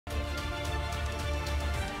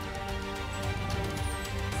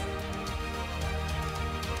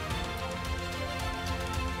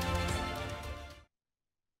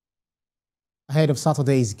Ahead of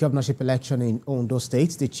Saturday's governorship election in Ondo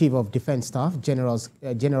State, the Chief of Defense Staff,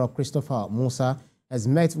 General Christopher Musa, has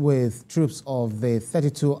met with troops of the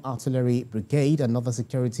 32 Artillery Brigade and other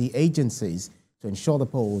security agencies to ensure the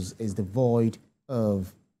polls is devoid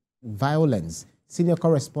of violence. Senior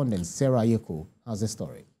correspondent Sarah Ayeko has the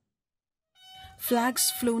story.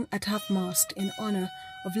 Flags flown at half-mast in honor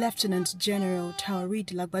of Lieutenant General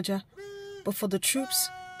Taoreed Lagbaja. But for the troops,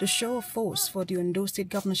 the show of force for the Ondo State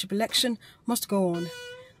governorship election must go on.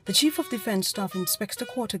 The Chief of Defense Staff inspects the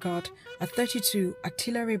quarter guard at 32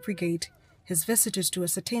 Artillery Brigade. His visitors to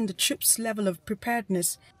ascertain the troops' level of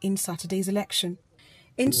preparedness in Saturday's election.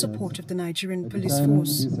 In support of the Nigerian Police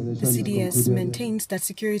Force, the CDS maintains that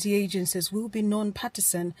security agencies will be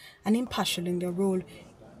non-partisan and impartial in their role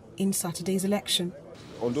in Saturday's election.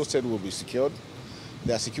 Ondo State will be secured.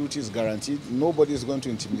 Their security is guaranteed. Nobody is going to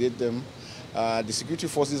intimidate them. The security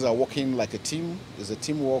forces are working like a team. It's a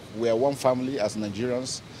teamwork. We are one family as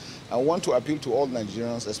Nigerians. I want to appeal to all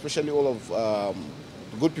Nigerians, especially all of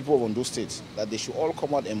the good people of Ondo State, that they should all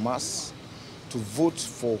come out en masse to vote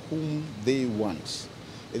for whom they want.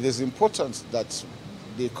 It is important that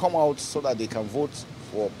they come out so that they can vote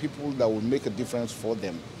for people that will make a difference for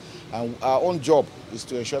them. And our own job is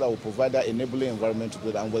to ensure that we provide that enabling environment to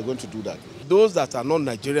do that, and we're going to do that. Those that are not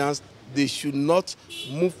Nigerians, they should not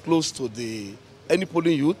move close to any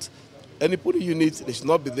polling unit. Any polling unit, they should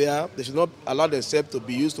not be there. They should not allow themselves to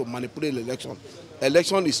be used to manipulate the election.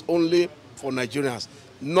 Election is only for Nigerians,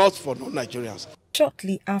 not for non-Nigerians.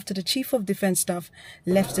 Shortly after the Chief of Defense Staff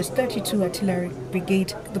left the 32 Artillery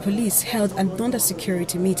Brigade, the police held another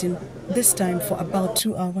security meeting, this time for about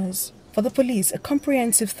 2 hours. For the police, a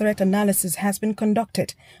comprehensive threat analysis has been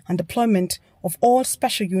conducted and deployment of all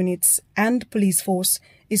special units and police force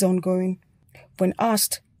is ongoing. When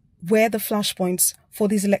asked where the flashpoints for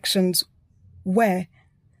these elections were,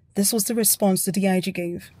 this was the response the DIG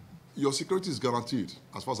gave. Your security is guaranteed,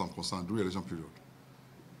 as far as I'm concerned, during the election period.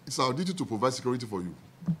 It's our duty to provide security for you.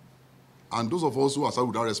 And those of us who are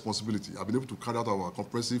with that responsibility have been able to carry out our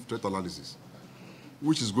comprehensive threat analysis,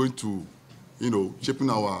 which is going to, shaping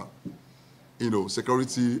our,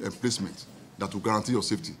 security and placement that will guarantee your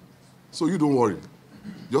safety. So you don't worry.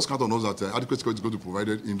 Just count on us that adequate security is going to be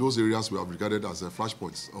provided in those areas we have regarded as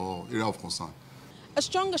flashpoints or area of concern. A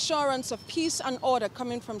strong assurance of peace and order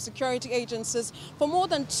coming from security agencies for more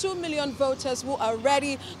than 2 million voters who are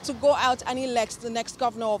ready to go out and elect the next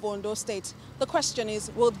governor of Ondo State. The question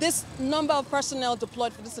is, will this number of personnel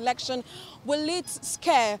deployed for this election, will it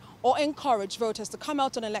scare or encourage voters to come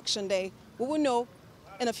out on election day? We will know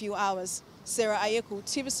in a few hours. Sarah Ayeko,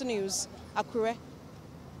 TVC News, Akure.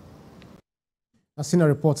 A senior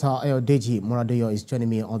reporter, Ayodeji Moradeyo, is joining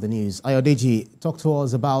me on the news. Ayodeji, talk to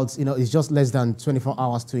us about, it's just less than 24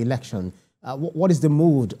 hours to election. What is the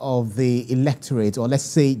mood of the electorate, or let's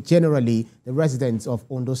say generally the residents of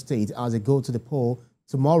Ondo State, as they go to the poll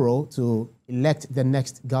tomorrow to elect the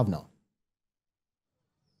next governor?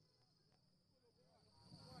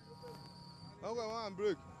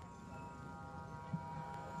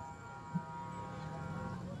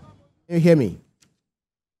 Can you hear me?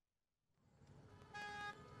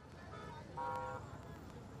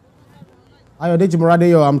 Ayodeji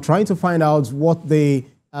Moradeyo, I'm trying to find out what the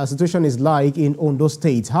situation is like in Ondo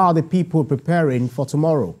State. How are the people preparing for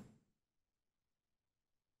tomorrow?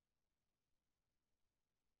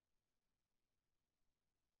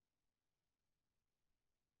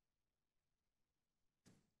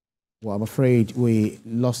 Well, I'm afraid we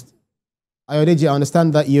lost. Ayodeji, I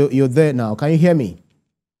understand that you're there now. Can you hear me?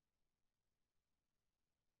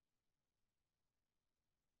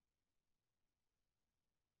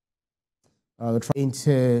 We're trying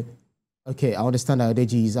to... Okay, I understand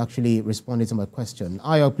Ayodeji is actually responding to my question.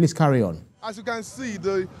 Ayo, please carry on. As you can see,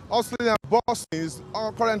 the Australian bustings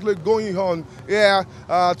are currently going on here.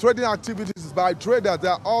 Trading activities by traders,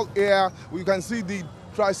 they're all here. We can see the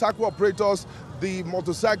tricycle operators, the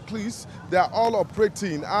motorcyclists, they're all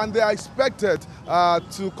operating, and they are expected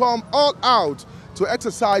to come all out to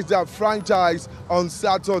exercise their franchise on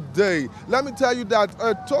Saturday. Let me tell you that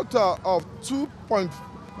a total of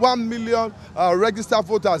 2.1 million registered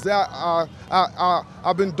voters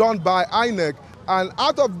have been done by INEC, and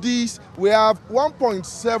out of these we have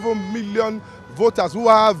 1.7 million voters who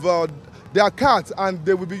have their cards, and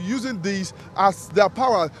they will be using these as their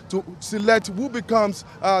power to select who becomes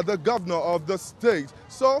the governor of the state.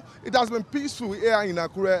 So it has been peaceful here in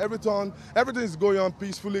Akure. Everything is going on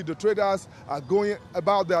peacefully. The traders are going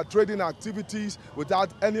about their trading activities without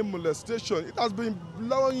any molestation. It has been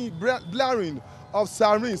blaring of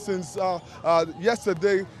sirens since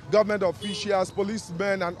yesterday. Government officials,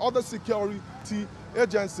 policemen, and other security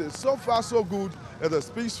agencies. So far, so good. It is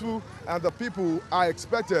peaceful, and the people are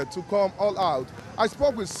expected to come all out. I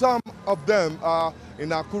spoke with some of them in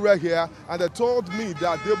Akure here, and they told me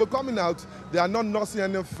that they'll be coming out. They are not nursing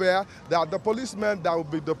any fear, that the policemen that will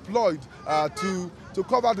be deployed to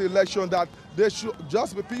cover the election, that they should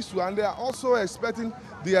just be peaceful, and they are also expecting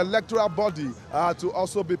the electoral body to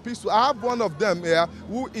also be peaceful. I have one of them here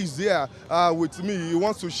who is here with me. He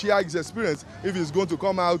wants to share his experience if he's going to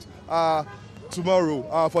come out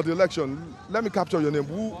tomorrow for the election. Let me capture your name.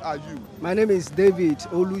 Who are you? My name is David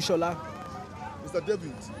Olushola. Mr.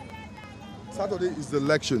 David, Saturday is the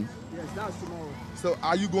election. Yes, that's tomorrow. So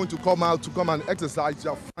are you going to come out to come and exercise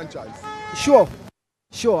your franchise? Sure,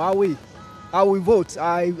 I will. I will vote.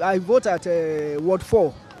 I vote at Ward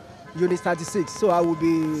 4, Unit 36, so I will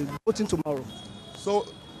be voting tomorrow. So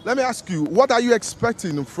let me ask you, what are you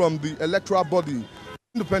expecting from the electoral body,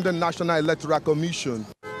 Independent National Electoral Commission?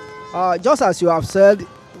 Just as you have said,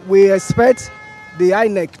 we expect the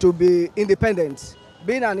INEC to be independent.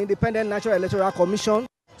 Being an independent National Electoral Commission,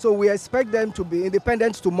 so we expect them to be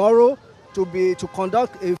independent tomorrow to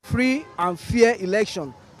conduct a free and fair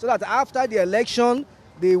election, so that after the election,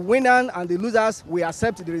 the winner and the losers will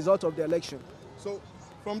accept the result of the election. So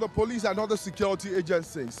from the police and other security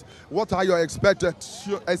agencies, what are your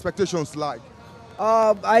expectations like?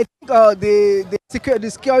 I think the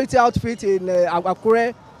security outfit in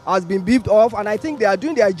Akure has been beefed off, and I think they are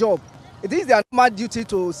doing their job. It is their normal duty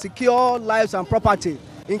to secure lives and property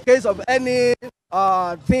in case of any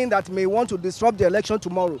thing that may want to disrupt the election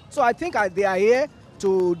tomorrow. So I think they are here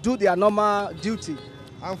to do their normal duty.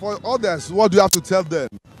 And for others, what do you have to tell them?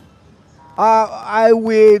 I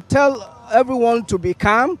will tell everyone to be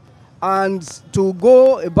calm and to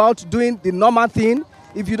go about doing the normal thing.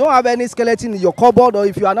 If you don't have any skeleton in your cupboard, or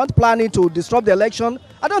if you are not planning to disrupt the election,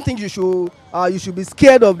 I don't think you should be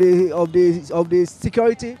scared of the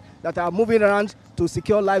security that are moving around to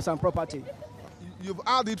secure lives and property. You've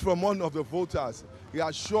heard it from one of the voters. He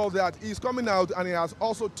has shown that he's coming out, and he has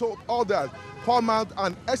also told others, come out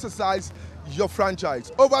and exercise your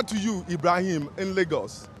franchise. Over to you, Ibrahim, in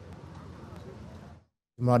Lagos.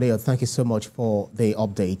 Mario, thank you so much for the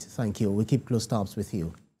update. Thank you. We keep close tabs with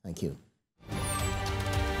you. Thank you.